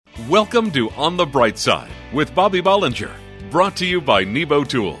Welcome to On the Bright Side with Bobby Bollinger, brought to you by Nebo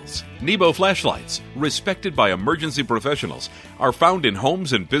Tools. Nebo flashlights, respected by emergency professionals, are found in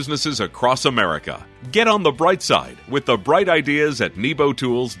homes and businesses across America. Get on the bright side with the bright ideas at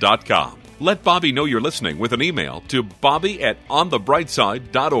nebotools.com. Let Bobby know you're listening with an email to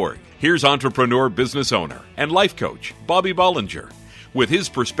bobby@onthebrightside.org. Here's entrepreneur, business owner, and life coach Bobby Bollinger with his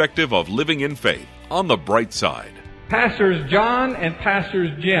perspective of living in faith on the bright side. Pastors John and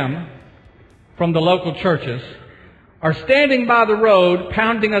Pastors Jim from the local churches are standing by the road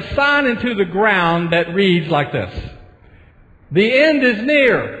pounding a sign into the ground that reads like this: "The end is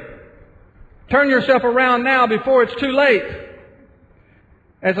near. Turn yourself around now before it's too late."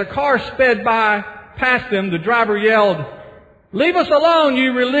 As a car sped by past them, the driver yelled, "Leave us alone,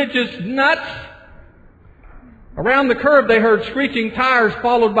 you religious nuts!" Around the curve, they heard screeching tires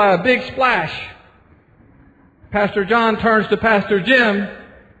followed by a big splash. Pastor John turns to Pastor Jim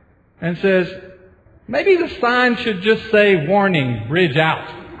and says, "Maybe the sign should just say, 'Warning, bridge out.'"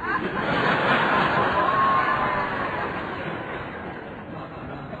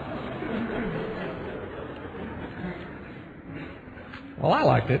 Well, I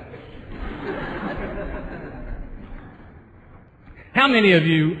liked it. How many of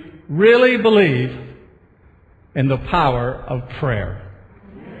you really believe in the power of prayer?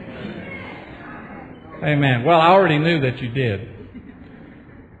 Amen. Well, I already knew that you did.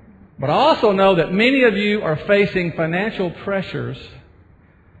 But I also know that many of you are facing financial pressures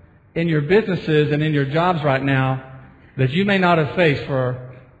in your businesses and in your jobs right now that you may not have faced for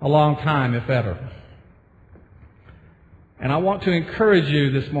a long time, if ever. And I want to encourage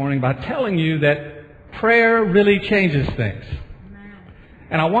you this morning by telling you that prayer really changes things.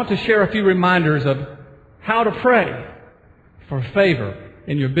 And I want to share a few reminders of how to pray for favor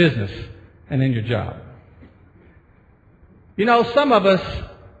in your business and in your job. You know, some of us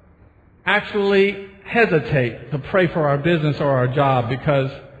actually hesitate to pray for our business or our job because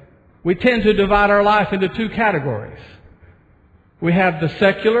we tend to divide our life into two categories. We have the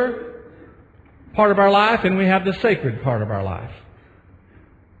secular part of our life and we have the sacred part of our life.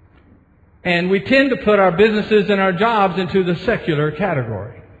 And we tend to put our businesses and our jobs into the secular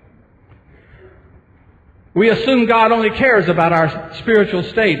category. We assume God only cares about our spiritual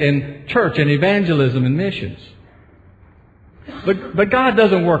state and church and evangelism and missions. But God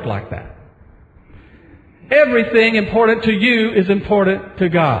doesn't work like that. Everything important to you is important to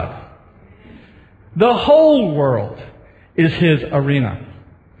God. The whole world is His arena.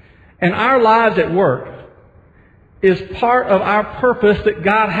 And our lives at work is part of our purpose that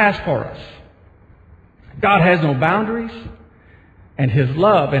God has for us. God has no boundaries, and His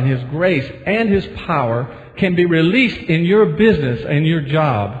love and His grace and His power can be released in your business and your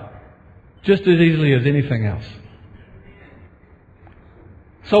job just as easily as anything else.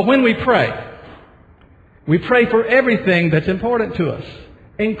 So when we pray for everything that's important to us,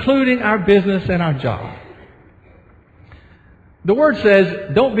 including our business and our job. The Word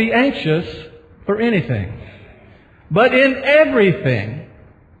says, don't be anxious for anything, but in everything,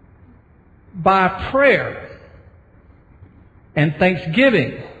 by prayer and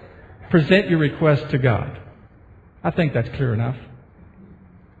thanksgiving, present your request to God. I think that's clear enough.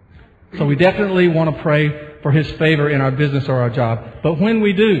 So we definitely want to pray for His favor in our business or our job. But when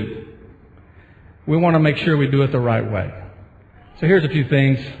we do, we want to make sure we do it the right way. So here's a few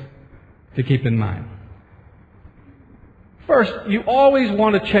things to keep in mind. First, you always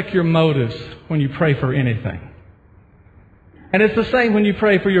want to check your motives when you pray for anything. And it's the same when you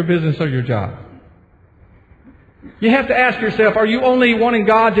pray for your business or your job. You have to ask yourself, are you only wanting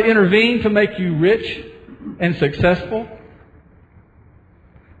God to intervene to make you rich and successful?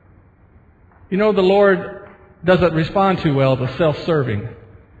 You know, the Lord doesn't respond too well to self-serving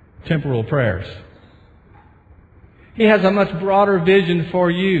temporal prayers. He has a much broader vision for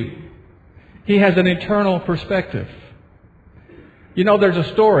you. He has an eternal perspective. You know, there's a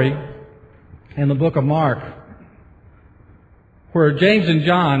story in the book of Mark where James and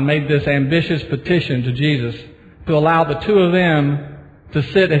John made this ambitious petition to Jesus to allow the two of them to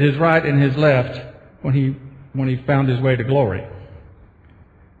sit at His right and His left when he found His way to glory.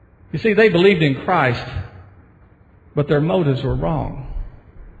 You see, they believed in Christ, but their motives were wrong.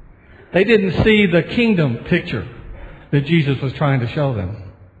 They didn't see the kingdom picture that Jesus was trying to show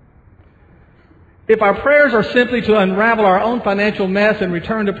them. If our prayers are simply to unravel our own financial mess and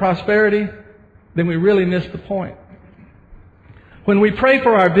return to prosperity, then we really miss the point. When we pray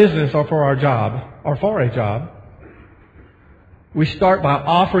for our business or for our job, or for a job, we start by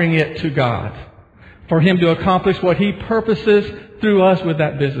offering it to God for Him to accomplish what He purposes through us with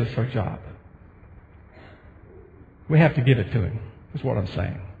that business or job. We have to give it to Him, is what I'm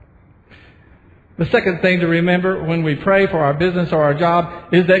saying. The second thing to remember when we pray for our business or our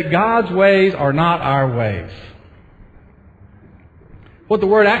job is that God's ways are not our ways. What the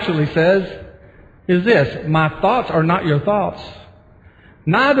Word actually says is this: my thoughts are not your thoughts,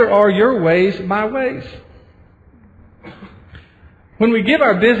 neither are your ways my ways. When we give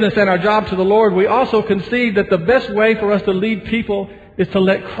our business and our job to the Lord, we also concede that the best way for us to lead people is to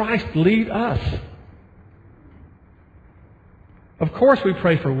let Christ lead us. Of course we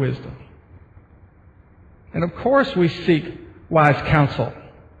pray for wisdom. And of course we seek wise counsel.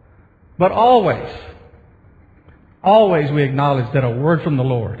 But always we acknowledge that a word from the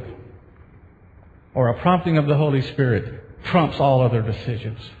Lord or a prompting of the Holy Spirit trumps all other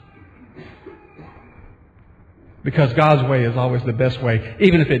decisions. Because God's way is always the best way,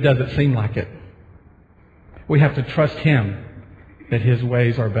 even if it doesn't seem like it. We have to trust Him that His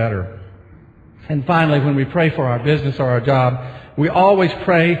ways are better. And finally, when we pray for our business or our job, we always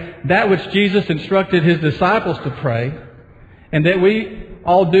pray that which Jesus instructed His disciples to pray, and that we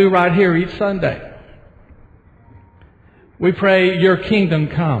all do right here each Sunday. We pray, your kingdom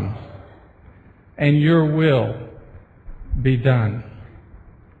come, and your will be done.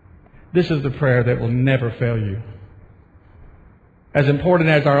 This is the prayer that will never fail you. As important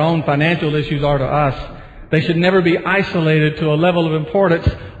as our own financial issues are to us, they should never be isolated to a level of importance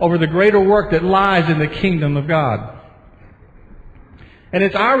over the greater work that lies in the kingdom of God. And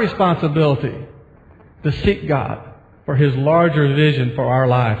it's our responsibility to seek God for His larger vision for our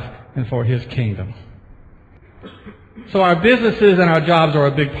life and for His kingdom. So our businesses and our jobs are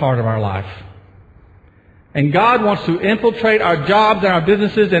a big part of our life. And God wants to infiltrate our jobs and our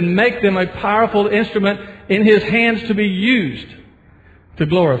businesses and make them a powerful instrument in His hands to be used to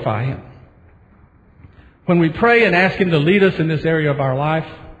glorify Him. When we pray and ask Him to lead us in this area of our life,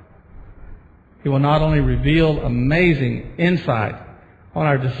 He will not only reveal amazing insight on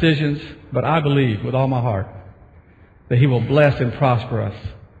our decisions, but I believe with all my heart that He will bless and prosper us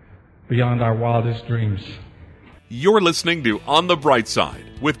beyond our wildest dreams. You're listening to On the Bright Side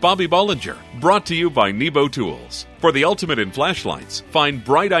with Bobby Bollinger, brought to you by Nebo Tools. For the ultimate in flashlights, find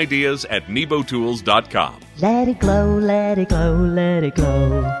bright ideas at nebotools.com. Let it glow, let it glow, let it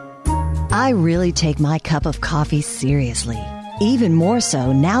glow. I really take my cup of coffee seriously. Even more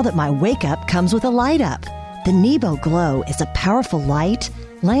so now that my wake-up comes with a light up. The Nebo Glow is a powerful light,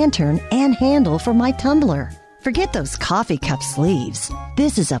 lantern, and handle for my tumbler. Forget those coffee cup sleeves.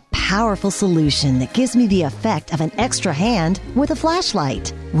 This is a powerful solution that gives me the effect of an extra hand with a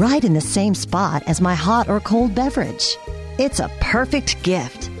flashlight, right in the same spot as my hot or cold beverage. It's a perfect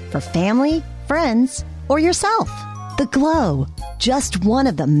gift for family, friends, or yourself. The Glow, just one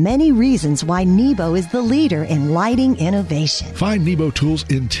of the many reasons why Nebo is the leader in lighting innovation. Find Nebo Tools'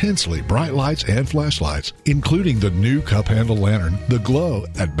 intensely bright lights and flashlights, including the new cup handle lantern, The Glow,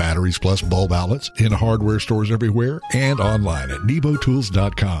 at Batteries Plus bulb outlets, in hardware stores everywhere, and online at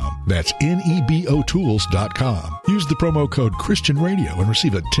nebotools.com. That's nebotools.com. Use the promo code Christian Radio and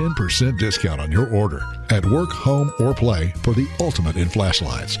receive a 10% discount on your order. At work, home, or play, for the ultimate in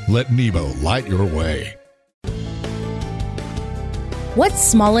flashlights. Let Nebo light your way. What's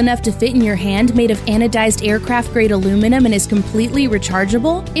small enough to fit in your hand, made of anodized aircraft-grade aluminum and is completely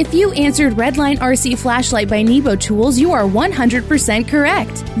rechargeable? If you answered Redline RC Flashlight by Nebo Tools, you are 100%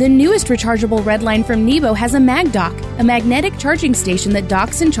 correct. The newest rechargeable Redline from Nebo has a MagDock, a magnetic charging station that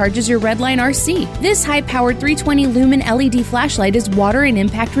docks and charges your Redline RC. This high-powered 320 lumen LED flashlight is water and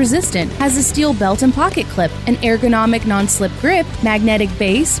impact resistant, has a steel belt and pocket clip, an ergonomic non-slip grip, magnetic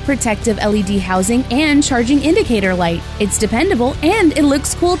base, protective LED housing, and charging indicator light. It's dependable and it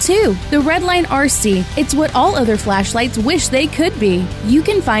looks cool too. The Redline RC, it's what all other flashlights wish they could be. You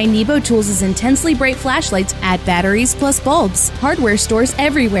can find Nebo Tools' intensely bright flashlights at Batteries Plus Bulbs, hardware stores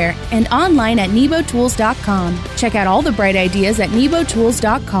everywhere, and online at nebotools.com. Check out all the bright ideas at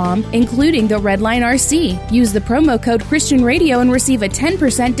nebotools.com, including the Redline RC. Use the promo code Christian Radio and receive a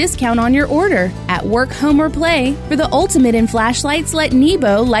 10% discount on your order. At work, home, or play, for the ultimate in flashlights, let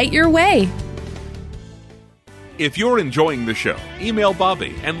Nebo light your way. If you're enjoying the show, email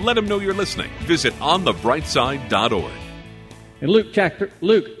Bobby and let him know you're listening. Visit onthebrightside.org. In Luke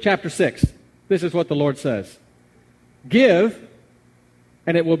chapter 6, this is what the Lord says. Give,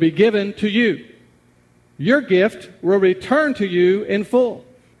 and it will be given to you. Your gift will return to you in full.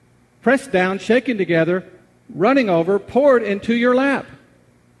 Pressed down, shaken together, running over, poured into your lap.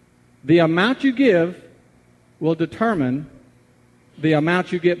 The amount you give will determine the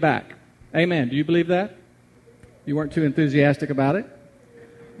amount you get back. Amen. Do you believe that? You weren't too enthusiastic about it.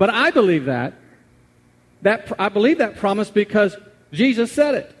 But I believe that. I believe that promise because Jesus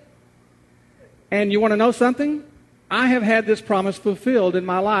said it. And you want to know something? I have had this promise fulfilled in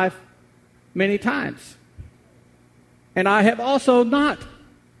my life many times. And I have also not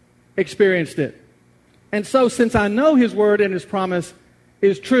experienced it. And so since I know His Word and His promise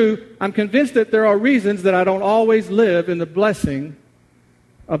is true, I'm convinced that there are reasons that I don't always live in the blessing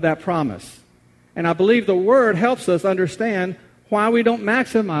of that promise. And I believe the Word helps us understand why we don't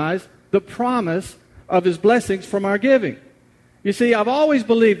maximize the promise of His blessings from our giving. You see, I've always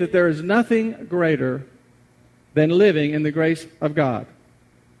believed that there is nothing greater than living in the grace of God.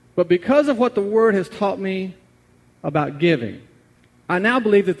 But because of what the Word has taught me about giving, I now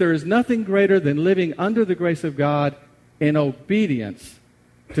believe that there is nothing greater than living under the grace of God in obedience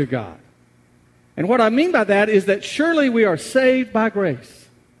to God. And what I mean by that is that surely we are saved by grace.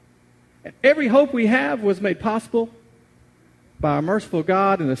 Every hope we have was made possible by our merciful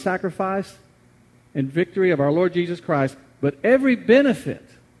God and the sacrifice and victory of our Lord Jesus Christ. But every benefit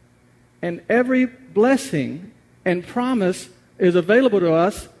and every blessing and promise is available to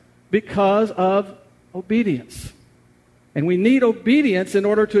us because of obedience. And we need obedience in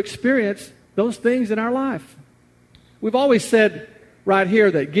order to experience those things in our life. We've always said right here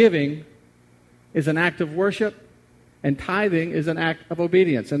that giving is an act of worship and tithing is an act of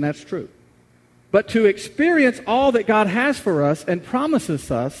obedience, and that's true. But to experience all that God has for us and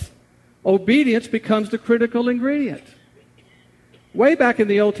promises us, obedience becomes the critical ingredient. Way back in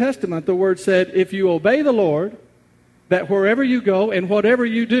the Old Testament, the Word said, if you obey the Lord, that wherever you go and whatever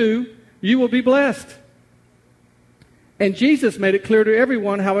you do, you will be blessed. And Jesus made it clear to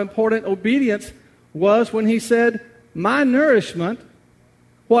everyone how important obedience was when He said, my nourishment,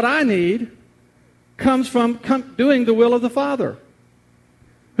 what I need, comes from doing the will of the Father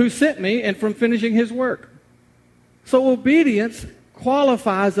who sent me and from finishing His work. So obedience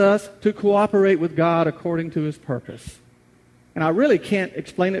qualifies us to cooperate with God according to His purpose. And I really can't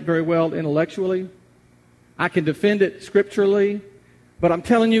explain it very well intellectually. I can defend it scripturally, but I'm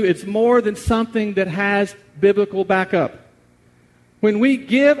telling you, it's more than something that has biblical backup. When we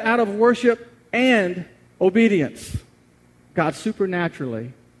give out of worship and obedience, God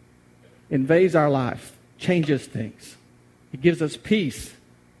supernaturally invades our life, changes things. He gives us peace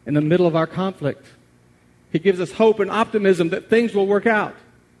in the middle of our conflict. He gives us hope and optimism that things will work out.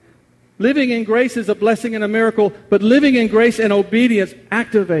 Living in grace is a blessing and a miracle, but living in grace and obedience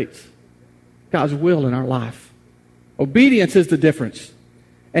activates God's will in our life. Obedience is the difference.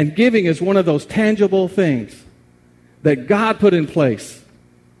 And giving is one of those tangible things that God put in place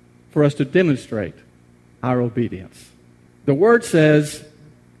for us to demonstrate our obedience. The Word says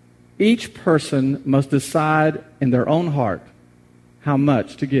each person must decide in their own heart how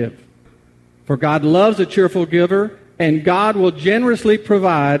much to give. For God loves a cheerful giver, and God will generously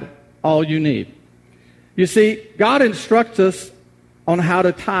provide all you need. You see, God instructs us on how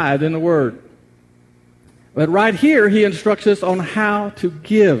to tithe in the Word. But right here, He instructs us on how to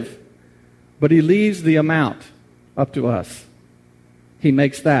give. But He leaves the amount up to us. He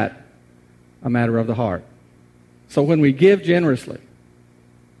makes that a matter of the heart. So when we give generously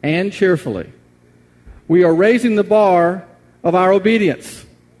and cheerfully, we are raising the bar of our obedience,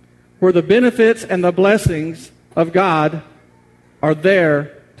 where the benefits and the blessings of God are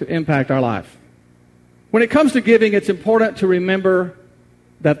there to impact our life. When it comes to giving, it's important to remember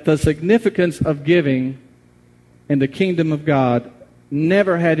that the significance of giving in the kingdom of God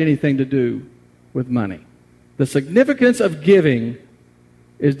never had anything to do with money. The significance of giving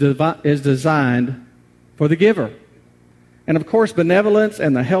is designed for the giver. And of course, benevolence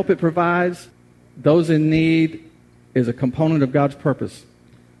and the help it provides, those in need, is a component of God's purpose.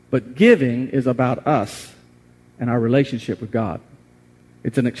 But giving is about us and our relationship with God.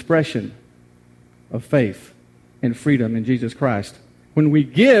 It's an expression of faith and freedom in Jesus Christ. When we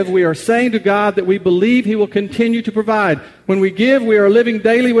give, we are saying to God that we believe He will continue to provide. When we give, we are living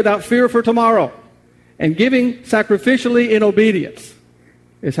daily without fear for tomorrow. And giving sacrificially in obedience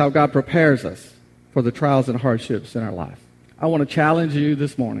is how God prepares us for the trials and hardships in our life. I want to challenge you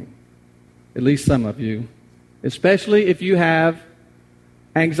this morning, at least some of you, especially if you have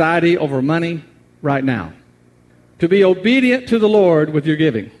anxiety over money right now, to be obedient to the Lord with your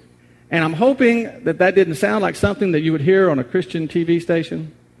giving. And I'm hoping that that didn't sound like something that you would hear on a Christian TV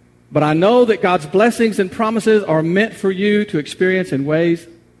station. But I know that God's blessings and promises are meant for you to experience in ways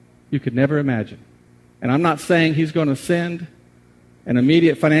you could never imagine. And I'm not saying He's going to send an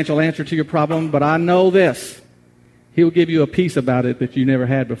immediate financial answer to your problem, but I know this. He'll give you a peace about it that you never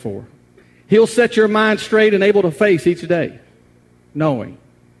had before. He'll set your mind straight and able to face each day, knowing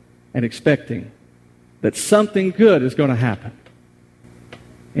and expecting that something good is going to happen.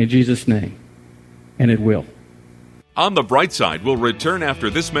 In Jesus' name. And it will. On the Bright Side will return after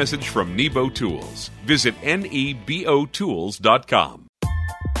this message from Nebo Tools. Visit nebotools.com.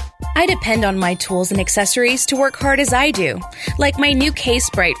 I depend on my tools and accessories to work hard as I do, like my new case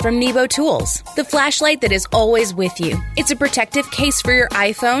bright from Nebo Tools, the flashlight that is always with you. It's a protective case for your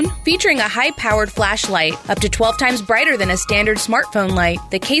iPhone, featuring a high-powered flashlight, up to 12 times brighter than a standard smartphone light.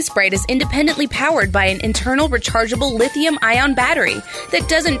 The case bright is independently powered by an internal rechargeable lithium-ion battery that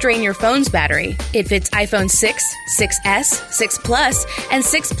doesn't drain your phone's battery. It fits iPhone 6, 6S, 6 Plus, and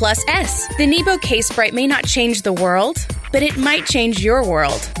 6 Plus S. The Nebo case bright may not change the world, but it might change your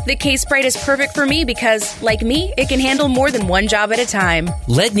world. The case bright is perfect for me because, like me, it can handle more than one job at a time.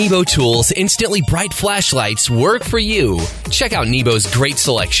 Let Nebo Tools instantly bright flashlights work for you. Check out Nebo's great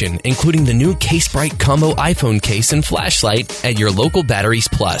selection, including the new Case Bright Combo iPhone case and flashlight at your local Batteries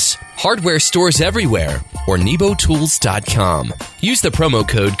Plus, hardware stores everywhere, or nebotools.com. Use the promo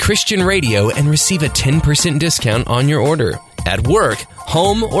code Christian Radio and receive a 10% discount on your order. At work,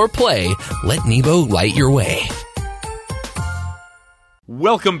 home, or play, let Nebo light your way.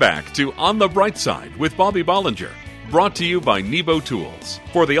 Welcome back to On the Bright Side with Bobby Bollinger, brought to you by Nebo Tools.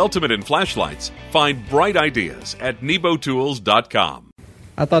 For the ultimate in flashlights, find bright ideas at nebotools.com.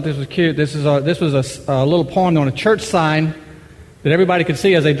 I thought this was cute. This was a little poem on a church sign that everybody could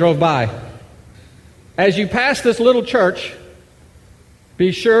see as they drove by. As you pass this little church,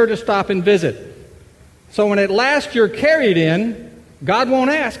 be sure to stop and visit. So when at last you're carried in, God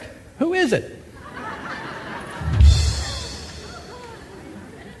won't ask, "Who is it?"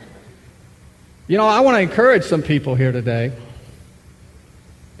 You know, I want to encourage some people here today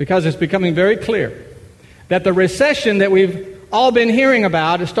because it's becoming very clear that the recession that we've all been hearing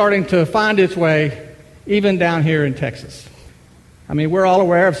about is starting to find its way even down here in Texas. I mean, we're all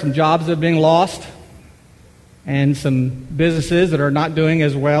aware of some jobs that are being lost and some businesses that are not doing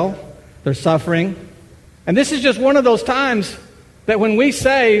as well. They're suffering. And this is just one of those times that when we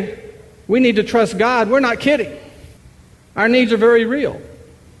say we need to trust God, we're not kidding. Our needs are very real.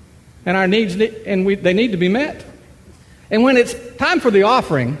 And our needs, they need to be met. And when it's time for the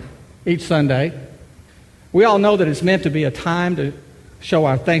offering each Sunday, we all know that it's meant to be a time to show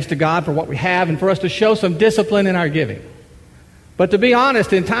our thanks to God for what we have and for us to show some discipline in our giving. But to be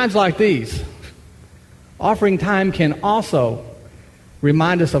honest, in times like these, offering time can also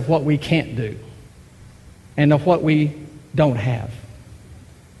remind us of what we can't do and of what we don't have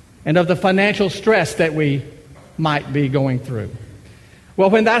and of the financial stress that we might be going through. Well,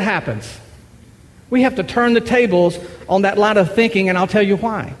 when that happens, we have to turn the tables on that line of thinking, and I'll tell you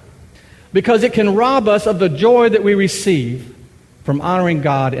why. Because it can rob us of the joy that we receive from honoring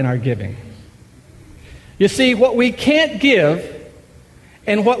God in our giving. You see, what we can't give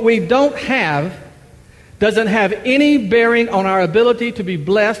and what we don't have doesn't have any bearing on our ability to be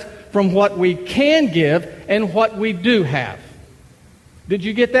blessed from what we can give and what we do have. Did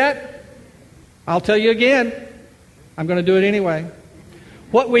you get that? I'll tell you again. I'm going to do it anyway.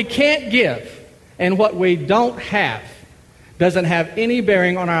 What we can't give and what we don't have doesn't have any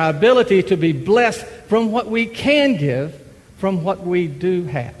bearing on our ability to be blessed from what we can give from what we do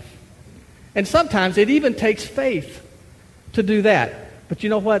have. And sometimes it even takes faith to do that. But you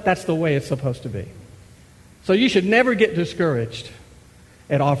know what? That's the way it's supposed to be. So you should never get discouraged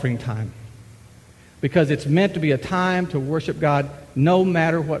at offering time, because it's meant to be a time to worship God no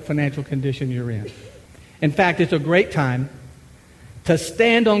matter what financial condition you're in. In fact, it's a great time to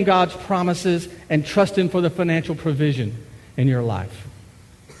stand on God's promises and trust Him for the financial provision in your life.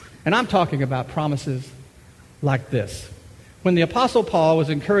 And I'm talking about promises like this. When the Apostle Paul was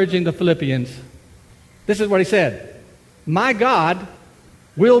encouraging the Philippians, this is what he said: "My God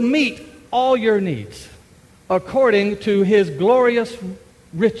will meet all your needs according to His glorious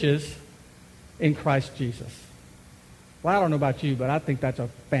riches in Christ Jesus." Well, I don't know about you, but I think that's a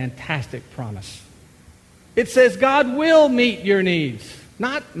fantastic promise. It says God will meet your needs.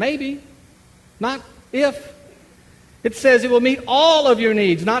 Not maybe, not if. It says it will meet all of your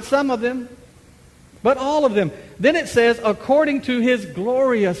needs, not some of them, but all of them. Then it says, according to His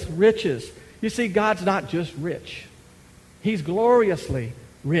glorious riches. You see, God's not just rich. He's gloriously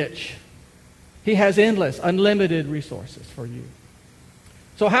rich. He has endless, unlimited resources for you.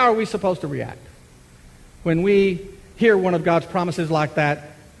 So how are we supposed to react when we hear one of God's promises like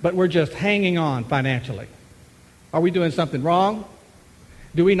that, but we're just hanging on financially? Are we doing something wrong?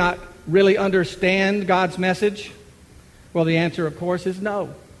 Do we not really understand God's message? Well, the answer, of course, is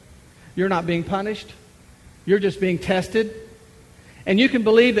no. You're not being punished. You're just being tested. And you can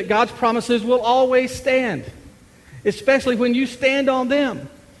believe that God's promises will always stand, especially when you stand on them.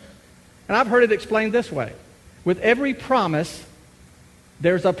 And I've heard it explained this way: with every promise,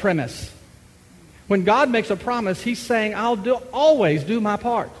 there's a premise. When God makes a promise, He's saying, I'll always do my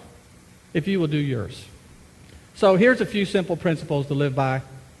part if you will do yours. So here's a few simple principles to live by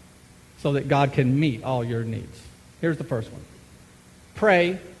so that God can meet all your needs. Here's the first one.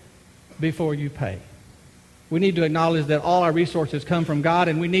 Pray before you pay. We need to acknowledge that all our resources come from God,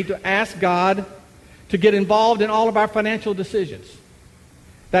 and we need to ask God to get involved in all of our financial decisions.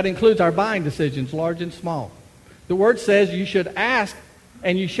 That includes our buying decisions, large and small. The Word says you should ask,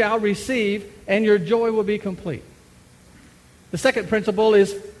 and you shall receive, and your joy will be complete. The second principle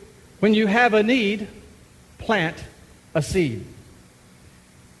is when you have a need, plant a seed.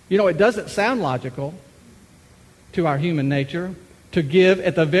 You know, it doesn't sound logical to our human nature to give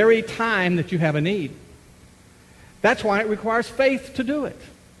at the very time that you have a need. That's why it requires faith to do it.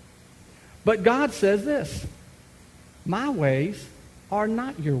 But God says this, my ways are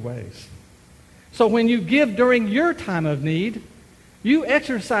not your ways. So when you give during your time of need, you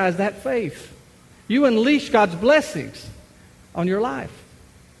exercise that faith. You unleash God's blessings on your life.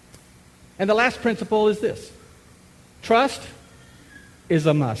 And the last principle is this. Trust is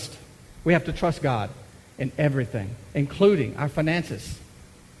a must. We have to trust God in everything, including our finances.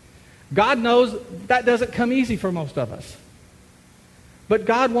 God knows that doesn't come easy for most of us. But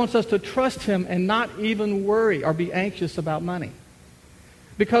God wants us to trust Him and not even worry or be anxious about money.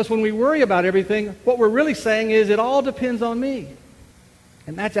 Because when we worry about everything, what we're really saying is it all depends on me.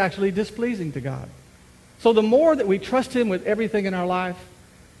 And that's actually displeasing to God. So the more that we trust Him with everything in our life,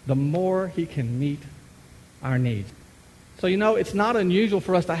 the more He can meet our needs. So you know, it's not unusual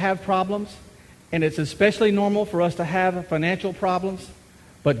for us to have problems, and it's especially normal for us to have financial problems,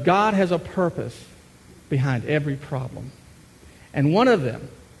 but God has a purpose behind every problem. And one of them,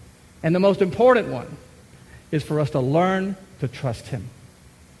 and the most important one, is for us to learn to trust Him.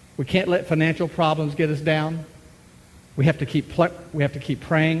 We can't let financial problems get us down. We have to keep praying. We have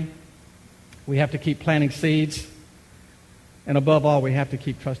to keep planting seeds. And above all, we have to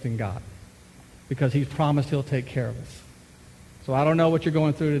keep trusting God, because He's promised He'll take care of us. So I don't know what you're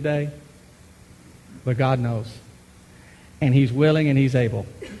going through today, but God knows. And He's willing and He's able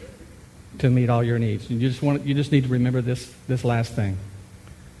to meet all your needs. And you just need to remember this last thing.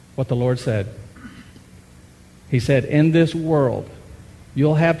 What the Lord said. He said, in this world,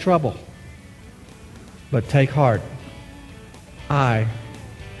 you'll have trouble, but take heart. I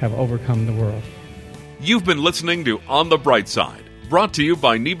have overcome the world. You've been listening to On the Bright Side, brought to you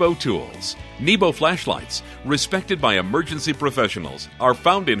by Nebo Tools. Nebo flashlights, respected by emergency professionals, are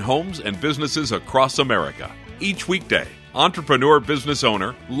found in homes and businesses across America. Each weekday, entrepreneur, business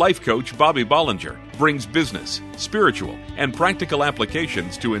owner, life coach Bobby Bollinger brings business, spiritual, and practical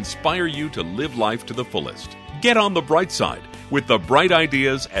applications to inspire you to live life to the fullest. Get on the bright side with the bright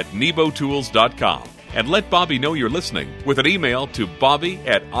ideas at nebotools.com and let Bobby know you're listening with an email to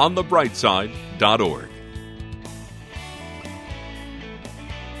bobby@onthebrightside.org.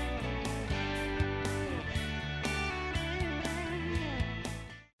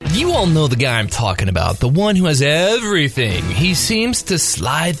 You all know the guy I'm talking about, the one who has everything. He seems to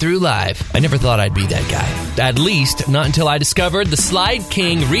slide through life. I never thought I'd be that guy. At least, not until I discovered the Slide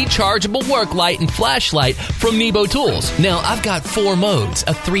King rechargeable work light and flashlight from Nebo Tools. Now, I've got 4 modes,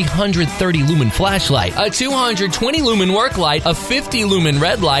 a 330 lumen flashlight, a 220 lumen work light, a 50 lumen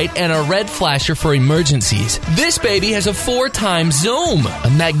red light, and a red flasher for emergencies. This baby has a 4-time zoom, a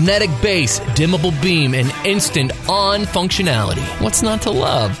magnetic base, dimmable beam, and instant on functionality. What's not to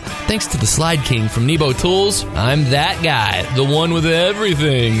love? Thanks to the Slide King from Nebo Tools, I'm that guy, the one with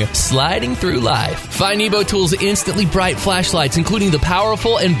everything, sliding through life. Find Nebo Tools' instantly bright flashlights, including the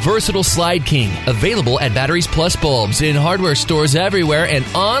powerful and versatile Slide King, available at Batteries Plus bulbs in hardware stores everywhere and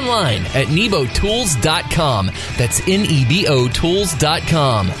online at nebotools.com. That's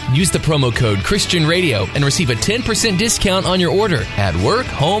nebotools.com. Use the promo code Christian Radio and receive a 10% discount on your order at work,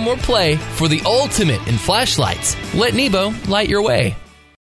 home, or play for the ultimate in flashlights. Let Nebo light your way.